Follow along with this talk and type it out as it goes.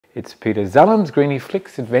It's Peter Zallem's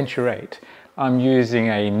Griniflix Adventure 8. I'm using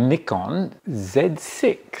a Nikon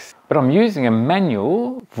Z6, but I'm using a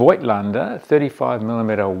manual Voigtlander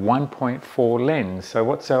 35mm 1.4 lens. So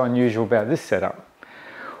what's so unusual about this setup?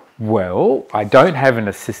 Well, I don't have an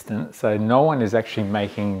assistant, so no one is actually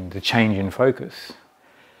making the change in focus.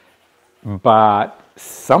 But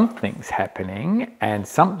something's happening and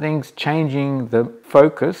something's changing the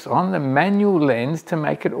focus on the manual lens to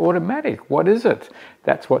make it automatic. What is it?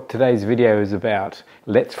 That's what today's video is about.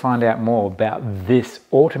 Let's find out more about this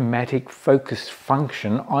automatic focus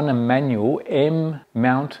function on a manual M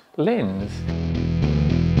mount lens.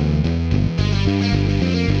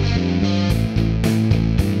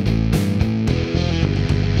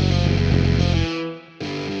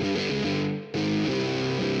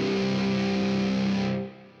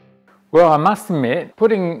 Well, I must admit,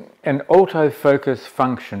 putting an autofocus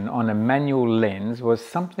function on a manual lens was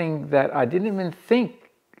something that I didn't even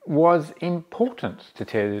think was important, to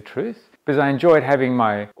tell you the truth, because I enjoyed having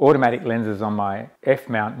my automatic lenses on my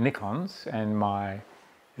F-mount Nikons and my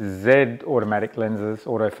Z automatic lenses,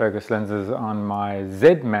 autofocus lenses on my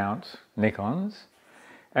Z-mount Nikons,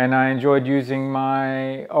 and I enjoyed using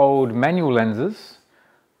my old manual lenses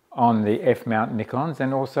on the F-mount Nikons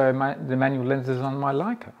and also the manual lenses on my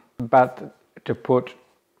Leica. But to put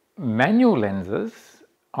manual lenses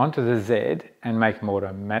onto the Z and make them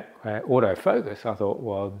autofocus, I thought,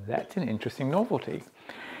 well, that's an interesting novelty.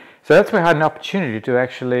 So that's where I had an opportunity to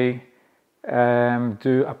actually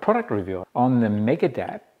do a product review on the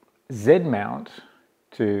Megadap Z mount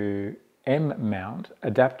to M mount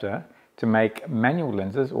adapter to make manual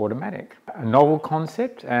lenses automatic. A novel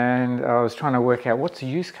concept, and I was trying to work out what's the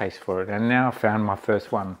use case for it, and now I found my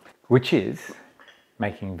first one, which is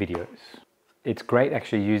making videos. It's great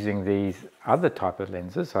actually using these other type of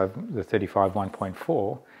lenses, so the 35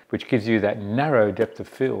 1.4, which gives you that narrow depth of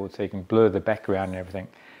field so you can blur the background and everything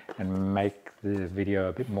and make the video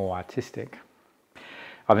a bit more artistic.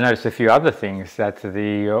 I've noticed a few other things that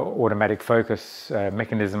the automatic focus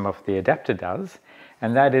mechanism of the adapter does,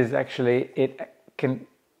 and that is actually it can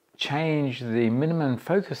change the minimum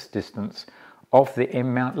focus distance of the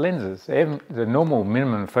M-mount lenses. The normal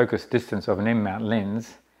minimum focus distance of an M-mount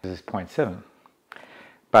lens is 0.7.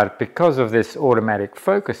 But because of this automatic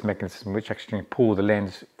focus mechanism, which actually can pull the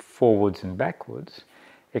lens forwards and backwards,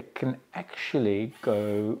 it can actually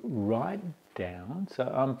go right down. So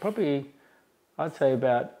I'm probably, I'd say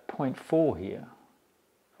about 0.4 here.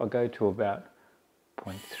 If I go to about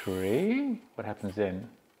 0.3, what happens then?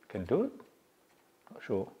 Can do it? Not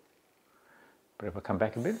sure. But if I come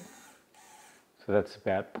back a bit, so that's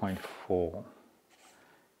about 0.4,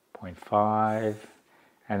 0.5,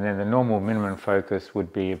 and then the normal minimum focus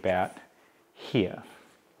would be about here,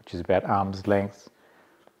 which is about arm's length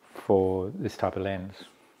for this type of lens.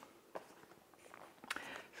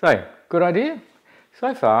 So, good idea?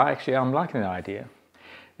 So far, actually, I'm liking the idea.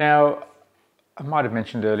 Now, I might have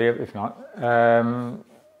mentioned earlier, if not,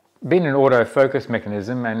 being an autofocus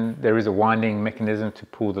mechanism, and there is a winding mechanism to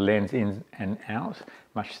pull the lens in and out,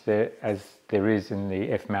 much as there is in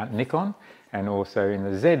the F-mount Nikon and also in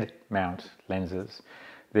the Z-mount lenses.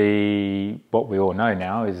 What we all know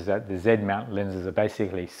now is that the Z-mount lenses are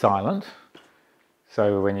basically silent,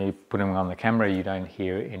 so when you put them on the camera you don't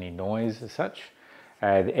hear any noise as such.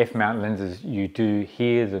 The F-mount lenses, you do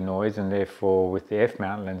hear the noise, and therefore with the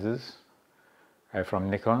F-mount lenses from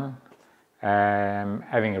Nikon,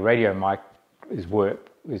 having a radio mic is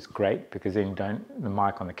great, because then the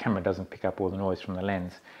mic on the camera doesn't pick up all the noise from the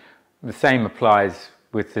lens. The same applies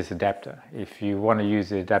with this adapter. If you want to use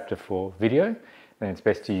the adapter for video, then it's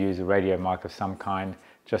best to use a radio mic of some kind,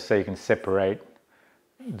 just so you can separate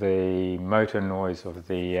the motor noise of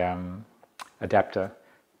the adapter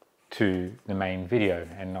to the main video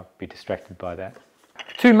and not be distracted by that.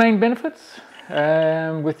 Two main benefits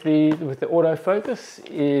with the autofocus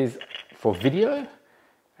is for video.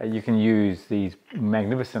 You can use these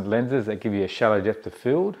magnificent lenses that give you a shallow depth of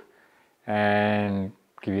field and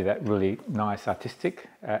give you that really nice artistic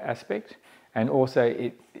aspect, and also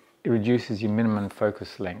it reduces your minimum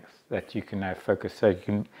focus length that you can now focus. So you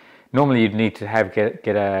can normally you'd need to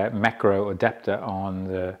get a macro adapter on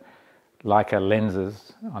the Leica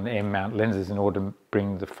lenses, on the M-mount lenses, in order to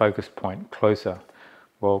bring the focus point closer.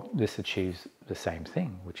 Well, this achieves the same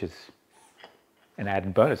thing, which is an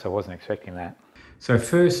added bonus. I wasn't expecting that. So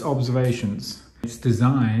first observations. It's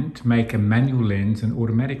designed to make a manual lens an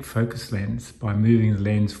automatic focus lens by moving the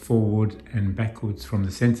lens forward and backwards from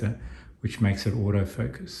the sensor, which makes it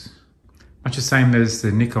autofocus. Much the same as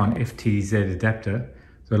the Nikon MTZ adapter,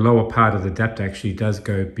 the lower part of the adapter actually does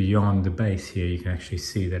go beyond the base here. You can actually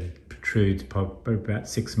see that it protrudes probably about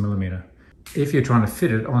 6mm. If you're trying to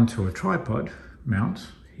fit it onto a tripod mount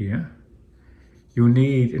here, you'll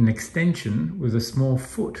need an extension with a small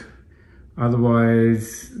foot.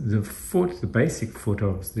 Otherwise, the basic foot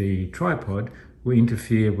of the tripod will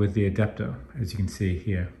interfere with the adapter, as you can see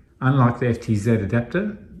here. Unlike the FTZ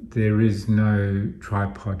adapter, there is no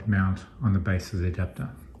tripod mount on the base of the adapter.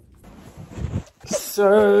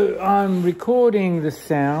 So I'm recording the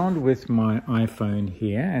sound with my iPhone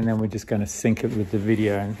here, and then we're just going to sync it with the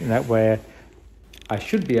video, and that way I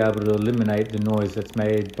should be able to eliminate the noise that's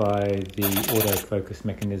made by the autofocus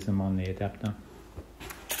mechanism on the adapter.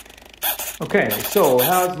 Okay, so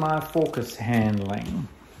how's my focus handling?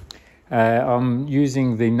 I'm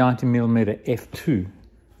using the 90mm f2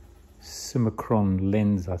 Summicron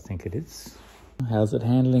lens, I think it is. How's it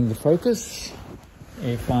handling the focus?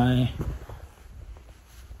 If I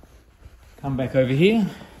come back over here,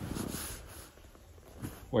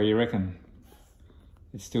 what do you reckon?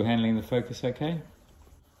 It's still handling the focus okay?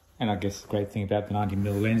 And I guess the great thing about the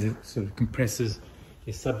 90mm lens, it sort of compresses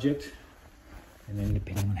your subject, and then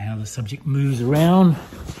depending on how the subject moves around,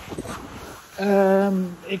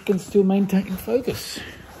 it can still maintain focus.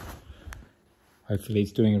 Hopefully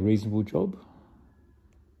it's doing a reasonable job.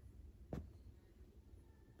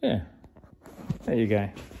 Yeah, there you go.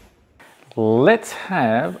 Let's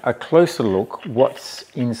have a closer look what's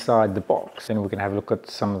inside the box, and we can have a look at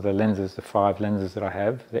some of the lenses, the 5 lenses that I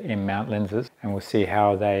have, the M mount lenses, and we'll see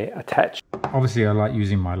how they attach. Obviously I like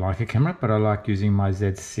using my Leica camera, but I like using my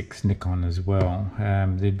Z6 Nikon as well.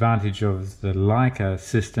 The advantage of the Leica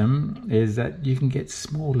system is that you can get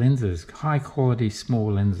small lenses, high quality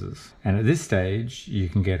small lenses, and at this stage you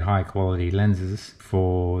can get high quality lenses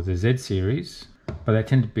for the Z series, but they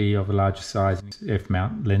tend to be of a larger size.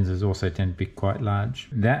 F-mount lenses also tend to be quite large.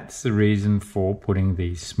 That's the reason for putting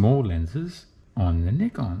these small lenses on the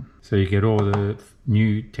Nikon. So you get all the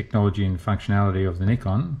new technology and functionality of the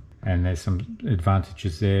Nikon, and there's some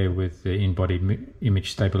advantages there with the in-body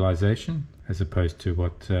image stabilization as opposed to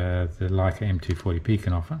what the Leica M240p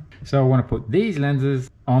can offer. So I want to put these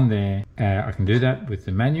lenses on there. I can do that with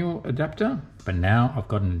the manual adapter, but now I've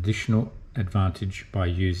got an additional advantage by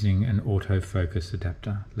using an autofocus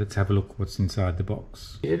adapter. Let's have a look what's inside the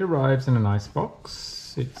box. It arrives in a nice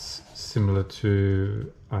box. It's similar to,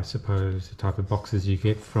 I suppose, the type of boxes you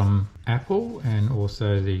get from Apple, and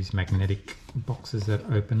also these magnetic boxes that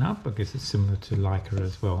open up. I guess it's similar to Leica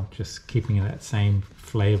as well, just keeping that same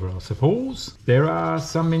flavor, I suppose. There are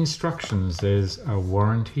some instructions. There's a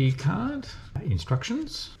warranty card,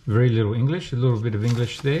 instructions, very little English, a little bit of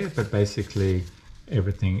English there, but basically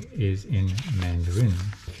everything is in Mandarin.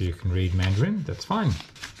 If you can read Mandarin, that's fine.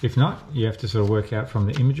 If not, you have to sort of work out from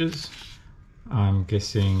the images. I'm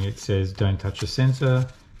guessing it says don't touch the sensor,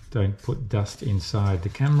 don't put dust inside the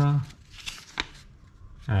camera,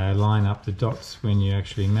 line up the dots when you're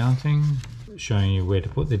actually mounting, showing you where to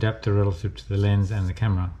put the adapter relative to the lens and the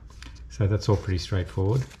camera. So that's all pretty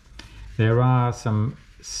straightforward. There are some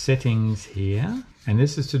settings here, and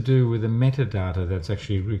this is to do with the metadata that's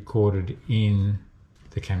actually recorded in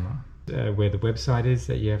the camera, where the website is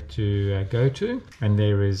that you have to go to, and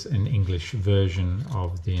there is an English version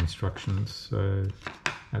of the instructions, so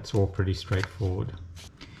that's all pretty straightforward.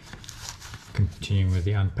 Continuing with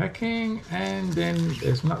the unpacking, and then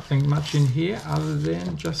there's nothing much in here other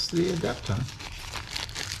than just the adapter,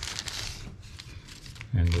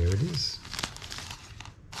 and there it is,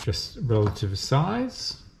 just relative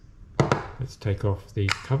size. Let's take off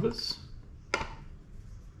these covers.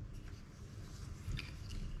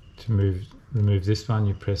 To remove this one,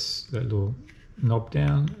 you press that little knob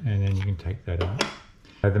down, and then you can take that out.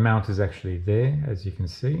 The mount is actually there, as you can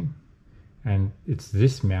see, and it's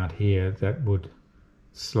this mount here that would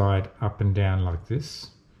slide up and down like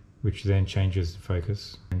this, which then changes the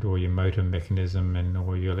focus, and all your motor mechanism and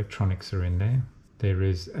all your electronics are in there. There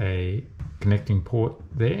is a connecting port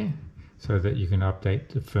there so that you can update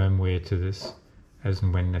the firmware to this as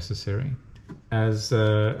and when necessary. As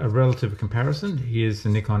a relative comparison, here's the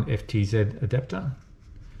Nikon FTZ adapter.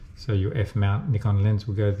 So your F mount Nikon lens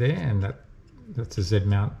will go there, and that's a Z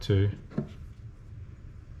mount to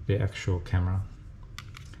the actual camera.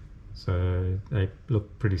 So they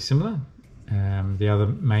look pretty similar. The other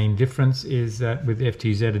main difference is that with the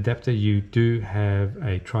FTZ adapter you do have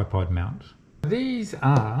a tripod mount. These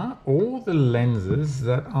are all the lenses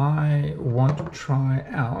that I want to try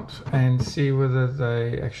out and see whether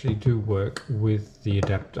they actually do work with the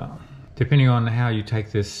adapter. Depending on how you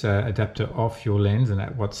take this adapter off your lens and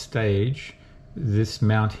at what stage, this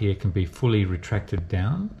mount here can be fully retracted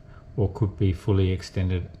down, or could be fully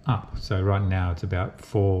extended up. So right now it's about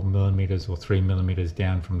 4 millimeters or 3 millimeters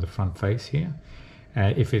down from the front face here.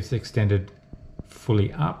 If it's extended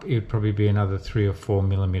fully up, it would probably be another 3 or 4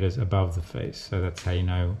 millimeters above the face. So that's how you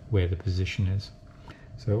know where the position is.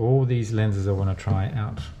 So all these lenses I want to try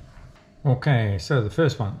out. Okay, so the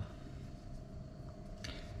first one.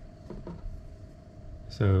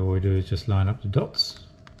 So all we do is just line up the dots,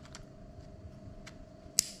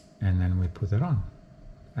 and then we put that on,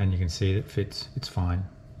 and you can see it fits. It's fine.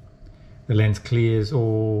 The lens clears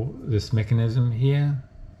all this mechanism here,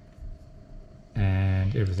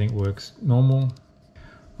 and everything works normal.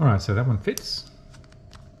 All right, so that one fits,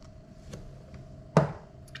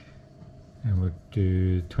 and we'll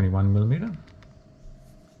do 21 millimeter.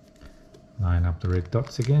 Line up the red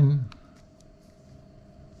dots again.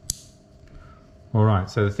 All right,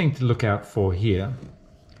 so the thing to look out for here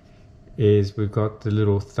is we've got the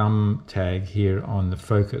little thumb tag here on the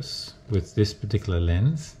focus with this particular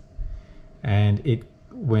lens, and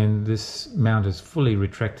when this mount is fully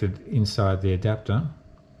retracted inside the adapter,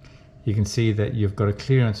 you can see that you've got a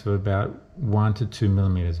clearance of about 1 to 2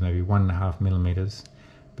 millimeters, maybe 1.5 millimeters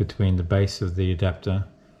between the base of the adapter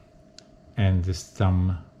and this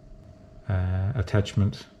thumb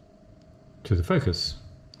attachment to the focus.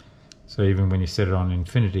 So even when you set it on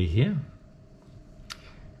infinity here,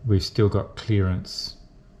 we've still got clearance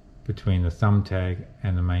between the thumb tag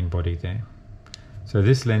and the main body there. So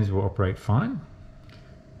this lens will operate fine.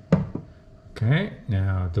 Okay,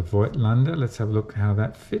 now the Voigtlander, let's have a look how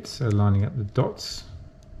that fits. So lining up the dots.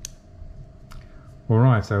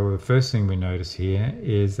 Alright, so the first thing we notice here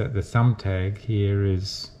is that the thumb tag here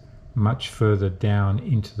is much further down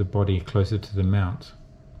into the body, closer to the mount.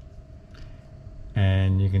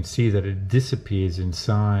 And you can see that it disappears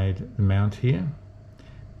inside the mount here,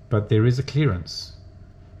 but there is a clearance.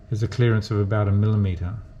 There's a clearance of about 1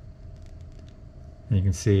 millimeter. And you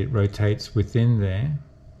can see it rotates within there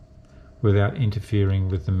without interfering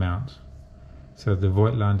with the mount. So the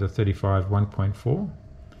Voigtlander 35 1.4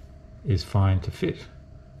 is fine to fit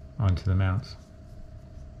onto the mount.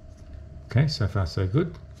 Okay, so far so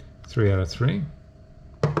good. 3 out of 3.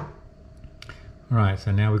 Alright,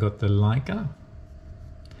 so now we've got the Leica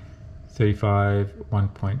 35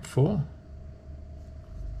 1.4.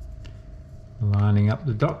 Lining up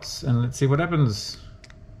the dots, and let's see what happens.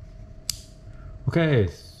 Okay,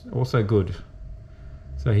 also good.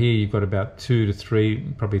 So here you've got about 2 to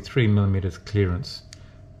 3, probably 3 millimeters clearance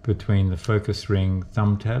between the focus ring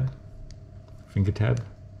thumb tab, finger tab,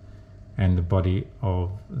 and the body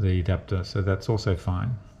of the adapter. So that's also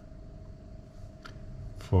fine.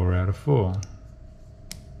 4 out of 4.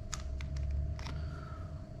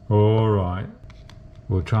 Alright,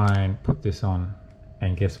 we'll try and put this on,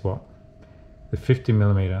 and guess what? The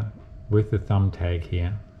 50mm with the thumb tag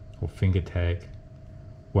here, or finger tag,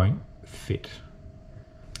 won't fit.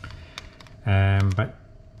 But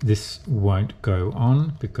this won't go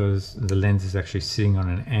on because the lens is actually sitting on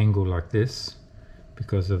an angle like this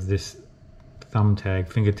because of this thumb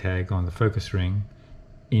tag, finger tag on the focus ring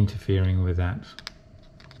interfering with that.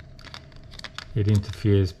 It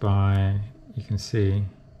interferes by, you can see,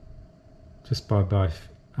 just by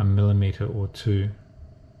 1 millimeter or 2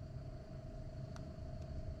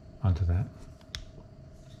 onto that.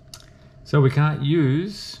 So we can't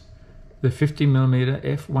use the 50mm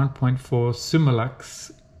f1.4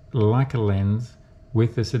 Summilux Leica lens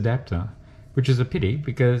with this adapter, which is a pity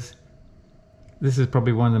because this is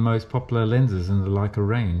probably one of the most popular lenses in the Leica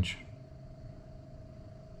range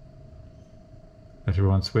that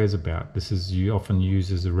everyone swears about. This is often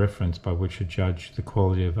used as a reference by which to judge the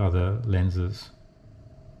quality of other lenses,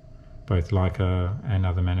 both Leica and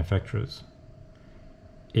other manufacturers.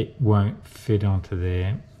 It won't fit onto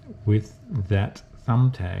there with that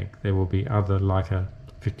thumb tag. There will be other Leica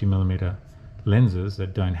 50mm lenses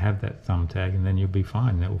that don't have that thumb tag, and then you'll be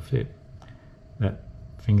fine, that will fit. That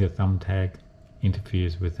finger thumb tag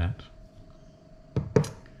interferes with that.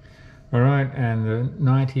 Alright, and the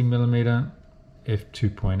 90mm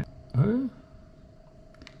f2.0.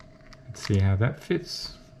 Let's see how that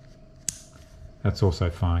fits. That's also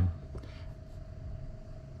fine.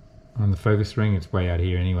 On the focus ring, it's way out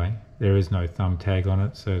here anyway. There is no thumb tag on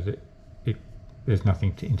it, so that there's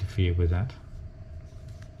nothing to interfere with that.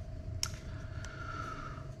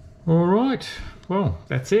 Alright, well,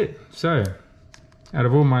 that's it. So, out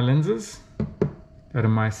of all my lenses, out of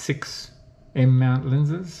my 6 M-mount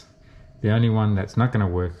lenses, the only one that's not going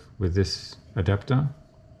to work with this adapter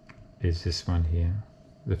is this one here,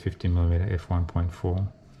 the 50mm f1.4.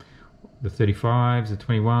 The 35s, the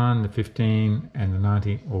 21, the 15 and the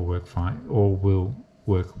 90 all work fine, all will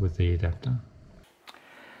work with the adapter.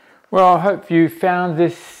 Well, I hope you found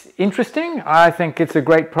this interesting. I think it's a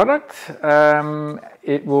great product.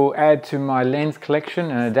 It will add to my lens collection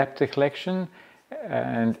and adapter collection,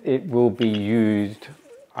 and it will be used,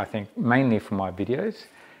 I think, mainly for my videos.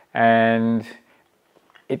 And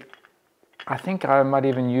I think I might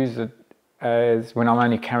even use it as when I'm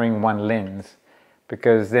only carrying one lens,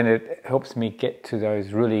 because then it helps me get to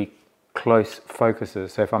those really close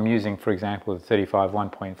focuses. So if I'm using, for example, the 35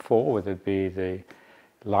 1.4, whether it be the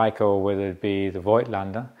Leica or whether it be the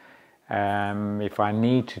Voigtlander, if I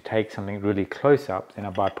need to take something really close up,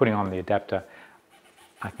 then by putting on the adapter,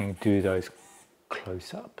 I can do those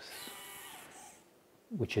close-ups,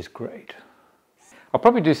 which is great. I'll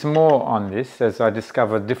probably do some more on this as I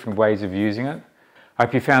discover different ways of using it. I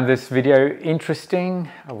hope you found this video interesting.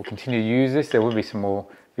 I will continue to use this. There will be some more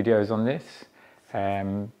videos on this.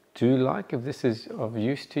 Do like if this is of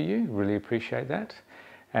use to you. Really appreciate that.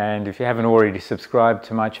 And if you haven't already subscribed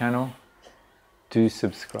to my channel, do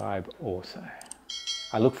subscribe also.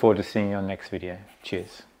 I look forward to seeing you on the next video.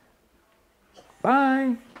 Cheers.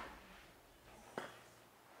 Bye.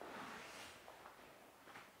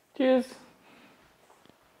 Cheers.